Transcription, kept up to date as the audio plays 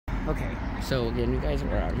Okay, so again, you guys,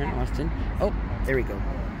 we're out here in Austin. Oh, there we go.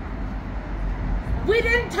 We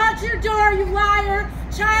didn't touch your door, you liar!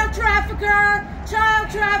 Child trafficker!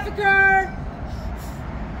 Child trafficker!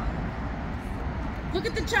 Look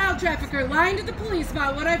at the child trafficker lying to the police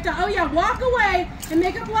about what I've done. Oh yeah, walk away and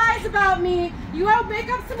make up lies about me. You won't make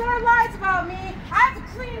up some more lies about me. I have a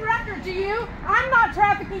clean record, do you? I'm not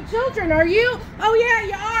trafficking children, are you? Oh yeah,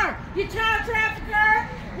 you are. You child trafficker.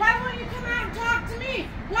 Why won't you come out and talk to me?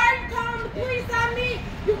 Why are you calling the police on me?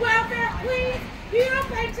 You welfare police? You don't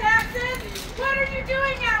pay taxes. What are you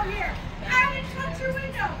doing out here? I didn't touch your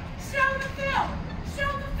window. Show the film.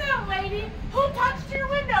 Show the film, lady. Who touched your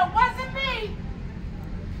window? Wasn't me.